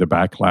by the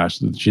backlash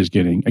that she's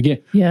getting. Again,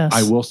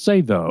 I will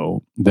say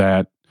though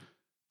that,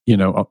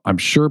 I'm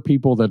sure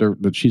people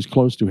that she's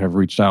close to have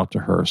reached out to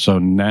her. So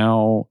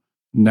now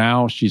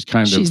now she's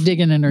She's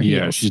digging in her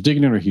heels. Yeah, she's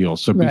digging in her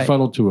heels. So Right.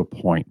 befuddled to a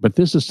point. But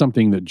this is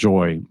something that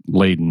Joy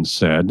Layden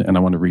said, and I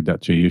want to read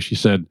that to you. She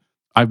said,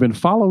 I've been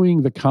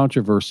following the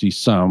controversy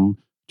some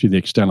to the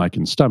extent I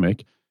can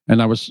stomach,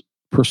 and I was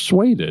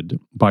persuaded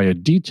by a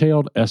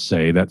detailed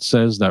essay that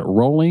says that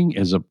Rowling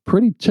is a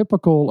pretty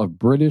typical of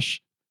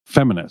British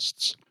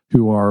feminists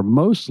who are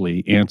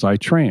mostly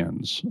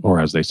anti-trans, or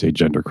as they say,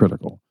 gender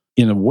critical,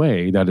 in a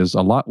way that is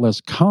a lot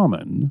less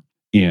common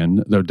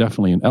in, though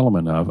definitely an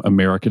element of,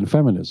 American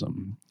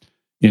feminism.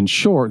 In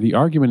short, the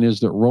argument is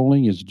that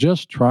Rowling is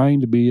just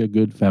trying to be a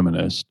good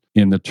feminist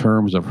in the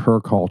terms of her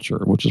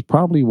culture, which is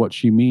probably what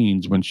she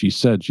means when she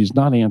said she's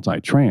not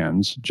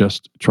anti-trans,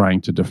 just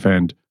trying to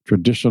defend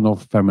traditional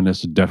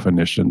feminist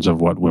definitions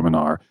of what women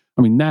are.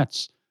 I mean,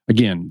 that's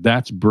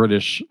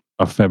British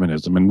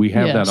feminism. And we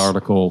have Yes. that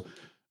article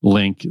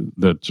link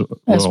that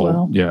As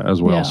well. Yeah,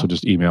 as well. Yeah. So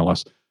just email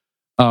us.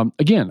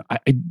 Again,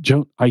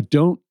 I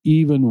don't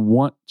even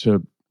want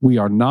to, we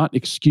are not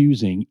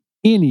excusing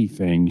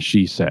anything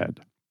she said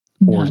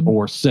None.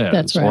 or says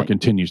That's or right.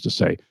 continues to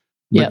say.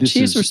 Yeah, this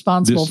she's is-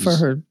 responsible this for is-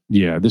 her.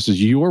 Yeah, this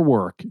is your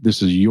work.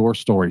 This is your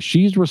story.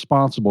 She's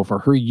responsible for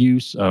her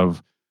use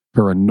of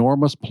her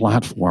enormous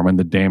platform and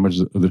the damage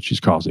that she's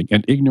causing.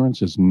 And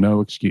ignorance is no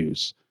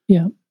excuse.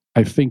 Yeah.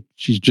 I think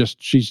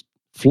she's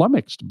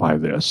flummoxed by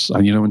this,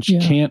 and she Yeah.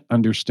 can't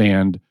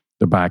understand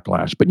the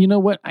backlash. But you know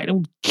what? I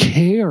don't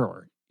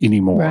care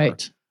anymore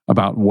Right.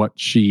 about what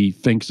she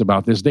thinks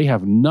about this. They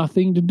have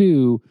nothing to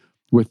do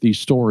with these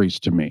stories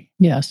to me.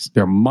 Yes,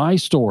 They're my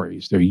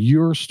stories. They're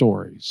your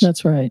stories.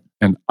 that's right.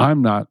 And I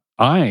am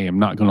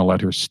not going to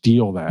let her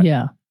steal that.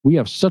 Yeah. We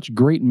have such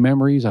great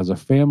memories as a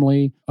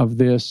family of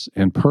this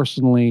and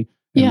personally,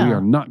 and we Yeah.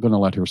 are not going to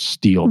let her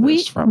steal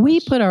this from We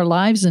us. put our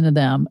lives into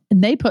them,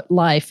 and they put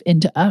life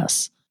into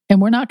us.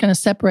 And we're not going to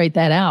separate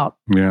that out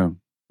Yeah.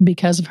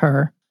 because of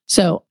her.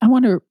 So I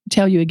want to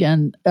tell you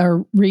again,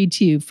 or read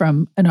to you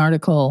from an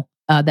article,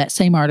 that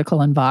same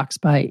article in Vox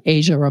by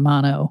Asia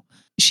Romano.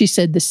 She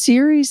said, the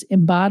series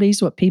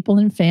embodies what people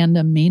in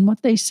fandom mean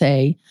what they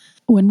say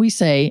when we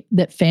say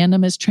that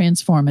fandom is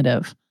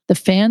transformative. The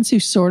fans who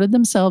sorted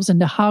themselves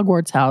into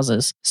Hogwarts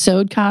houses,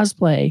 sewed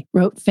cosplay,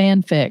 wrote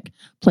fanfic,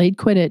 played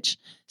Quidditch,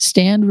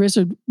 stand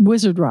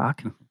Wizard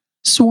Rock,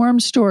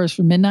 swarmed stores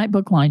for midnight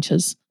book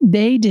launches.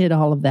 They did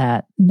all of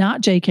that,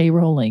 not J.K.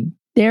 Rowling.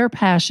 Their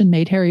passion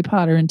made Harry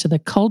Potter into the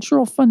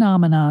cultural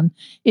phenomenon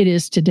it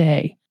is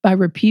today. By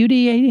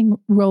repudiating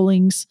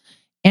Rowling's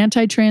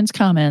anti-trans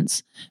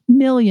comments,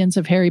 millions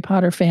of Harry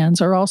Potter fans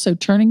are also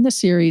turning the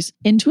series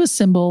into a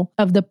symbol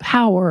of the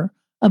power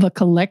of a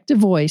collective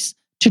voice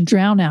to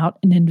drown out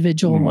an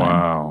individual one.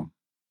 Wow.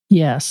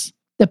 Yes.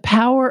 The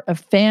power of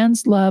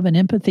fans' love and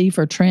empathy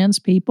for trans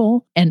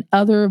people and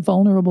other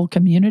vulnerable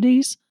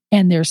communities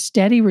and their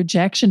steady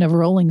rejection of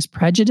Rowling's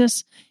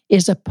prejudice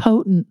is a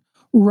potent,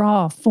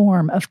 raw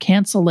form of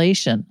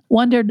cancellation,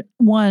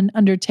 one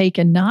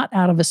undertaken not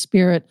out of a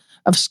spirit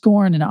of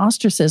scorn and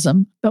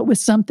ostracism, but with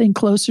something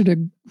closer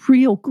to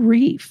real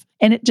grief.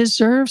 And it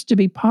deserves to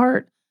be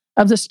part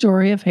of the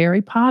story of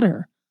Harry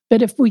Potter.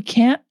 But if we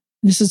can't,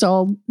 this is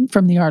all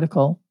from the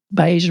article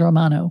by Asia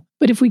Romano,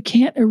 but if we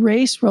can't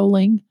erase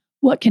Rowling,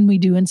 what can we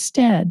do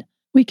instead?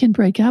 We can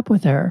break up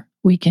with her.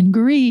 We can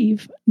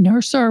grieve,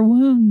 nurse our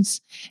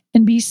wounds,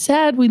 and be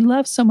sad we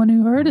love someone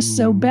who hurt us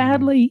so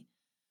badly.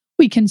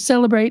 We can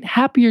celebrate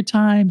happier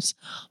times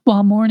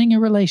while mourning a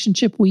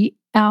relationship we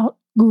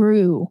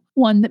outgrew,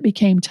 one that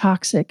became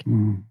toxic.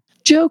 Mm.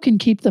 Jo can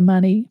keep the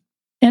money,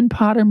 and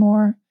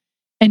Pottermore,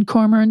 and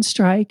Cormoran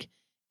Strike,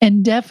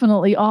 and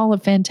definitely all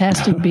of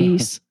Fantastic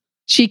Beasts.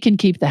 She can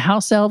keep the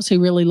house elves who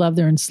really love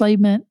their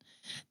enslavement,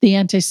 the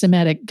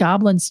anti-Semitic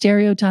goblin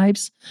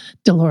stereotypes,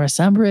 Dolores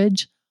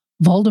Umbridge,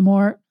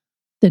 Voldemort,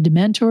 the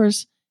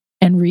Dementors,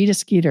 and Rita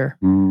Skeeter.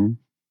 Mm.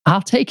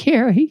 I'll take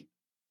Harry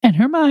and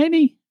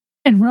Hermione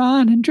and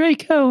Ron and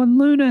Draco and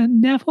Luna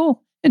and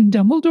Neville and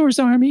Dumbledore's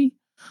army.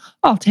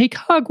 I'll take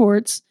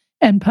Hogwarts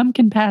and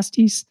pumpkin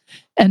pasties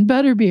and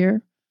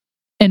butterbeer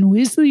and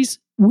Weasley's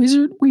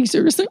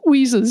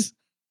Wheezes.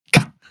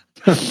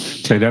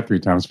 Say that 3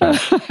 times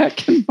fast. I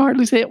can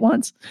hardly say it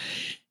once.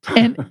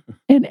 And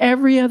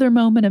every other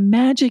moment of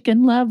magic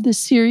and love this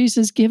series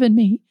has given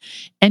me,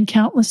 and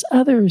countless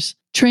others.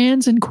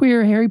 Trans and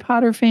queer Harry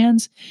Potter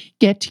fans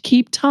get to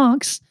keep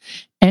Tonks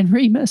and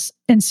Remus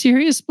and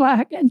Sirius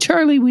Black and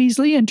Charlie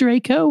Weasley and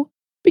Draco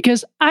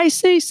because I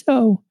say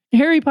so.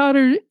 Harry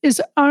Potter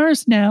is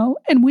ours now,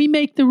 and we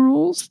make the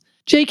rules.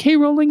 J.K.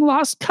 Rowling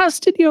lost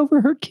custody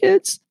over her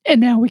kids, and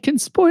now we can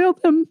spoil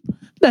them,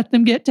 let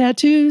them get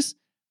tattoos,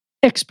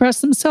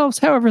 express themselves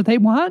however they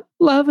want,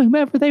 love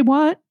whomever they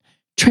want,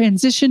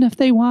 transition if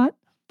they want,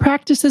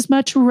 practice as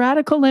much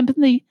radical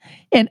empathy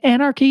and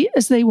anarchy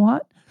as they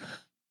want.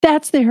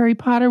 That's the Harry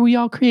Potter we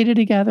all created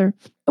together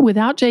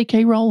without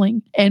J.K.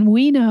 Rowling. And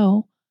we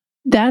know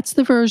that's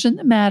the version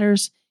that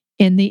matters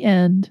in the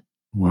end.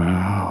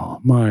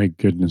 Wow. My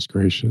goodness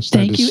gracious.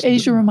 Thank you,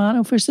 Asia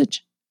Romano, for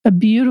such a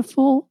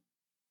beautiful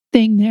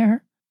thing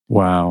there.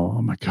 Wow.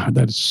 Oh my God,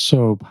 that is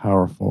so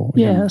powerful.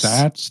 Yes. And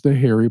that's the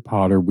Harry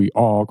Potter we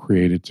all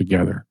created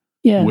together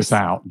Yes.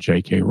 without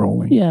J.K.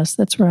 Rowling. Yes,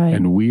 that's right.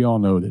 And we all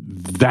know that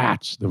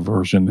that's the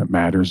version that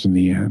matters in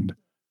the end.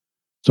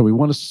 So we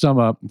want to sum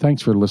up.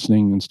 Thanks for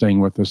listening and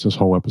staying with us this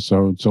whole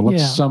episode. So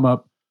let's sum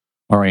up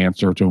our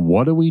answer to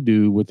what do we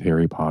do with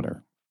Harry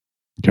Potter?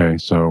 Okay,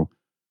 so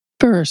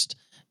first,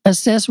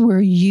 assess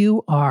where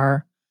you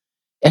are.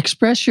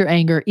 Express your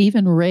anger,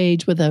 even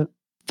rage, with a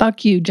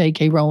fuck you,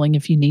 J.K. Rowling,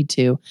 if you need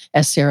to,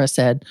 as Sarah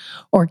said,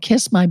 or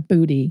kiss my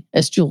booty,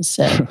 as Jules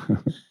said.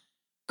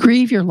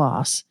 Grieve your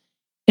loss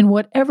in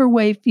whatever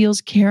way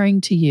feels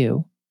caring to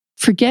you.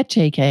 Forget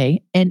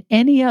J.K. and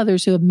any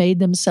others who have made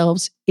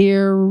themselves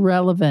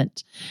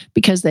irrelevant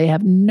because they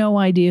have no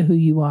idea who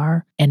you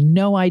are and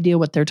no idea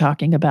what they're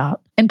talking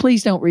about. And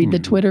please don't read the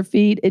Twitter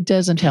feed. It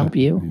doesn't help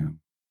you. Yeah.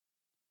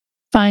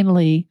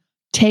 Finally,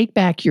 take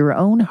back your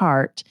own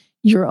heart,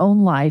 your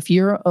own life,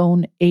 your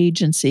own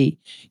agency.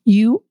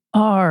 You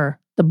are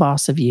the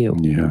boss of you.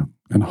 Yeah.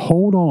 And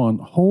hold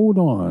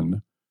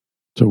on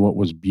to what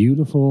was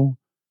beautiful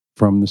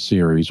from the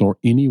series or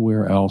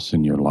anywhere else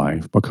in your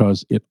life,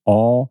 because it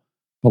all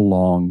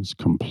belongs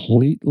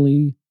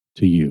completely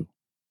to you.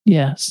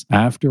 Yes.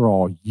 After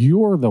all,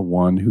 you're the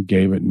one who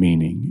gave it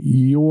meaning.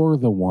 You're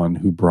the one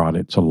who brought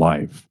it to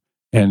life.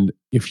 And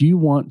if you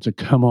want to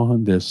come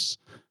on this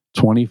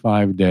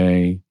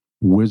 25-day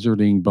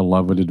wizarding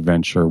beloved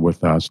adventure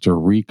with us to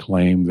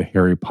reclaim the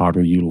Harry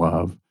Potter you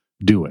love,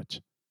 do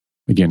it.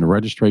 Again,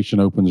 registration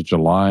opens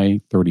July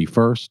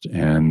 31st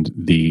and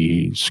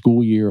the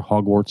school year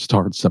Hogwarts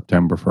starts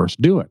September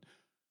 1st. Do it.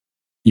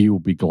 You will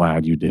be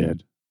glad you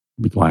did.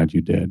 Be glad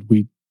you did.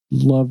 We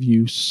love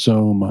you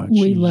so much.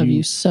 We love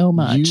you so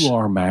much. You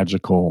are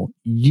magical.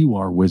 You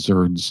are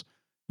wizards.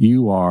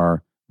 You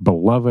are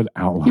beloved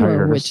outliers. You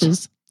are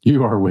witches.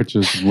 You are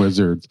witches and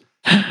wizards.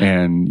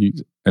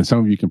 And some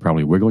of you can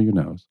probably wiggle your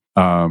nose.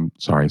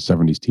 Sorry,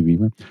 70s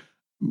TV.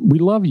 We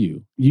love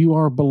you. You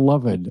are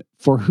beloved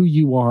for who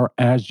you are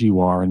as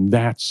you are. And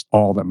that's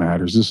all that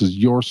matters. This is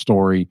your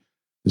story.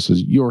 This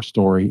is your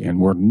story.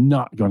 And we're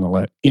not going to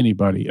let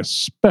anybody,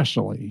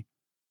 especially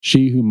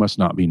she who must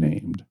not be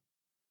named,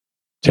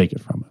 take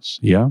it from us.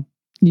 Yeah?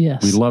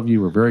 Yes. We love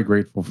you. We're very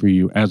grateful for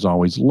you. As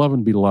always, love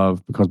and be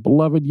loved, because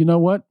beloved, you know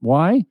what?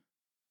 Why?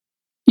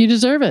 You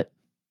deserve it.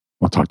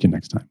 We'll talk to you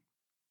next time.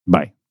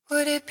 Bye.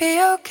 Would it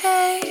be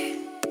okay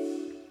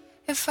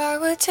if I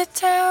were to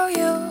tell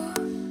you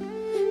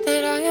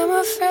that I am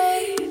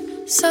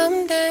afraid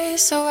someday,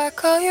 so I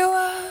call you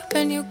up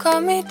and you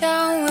call me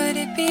down? Would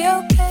it be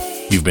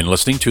okay? You've been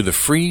listening to the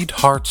Freed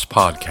Hearts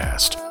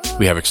Podcast.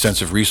 We have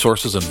extensive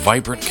resources and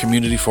vibrant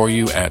community for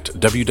you at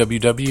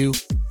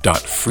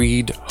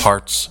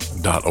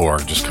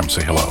www.freedhearts.org. Just come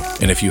say hello.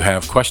 And if you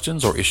have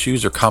questions or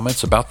issues or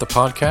comments about the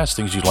podcast,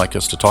 things you'd like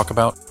us to talk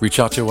about, reach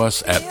out to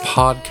us at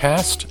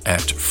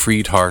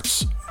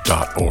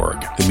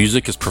podcast@freedhearts.org. The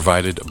music is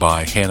provided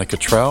by Hannah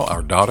Cottrell,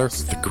 our daughter,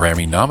 the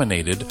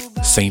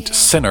Grammy-nominated Saint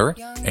Sinner,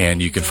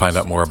 and you can find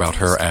out more about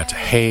her at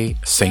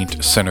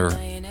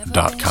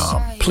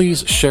heysaintsinner.com.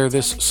 Please share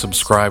this,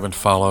 subscribe, and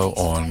follow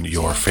on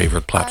your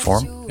favorite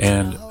platform,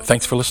 and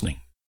thanks for listening.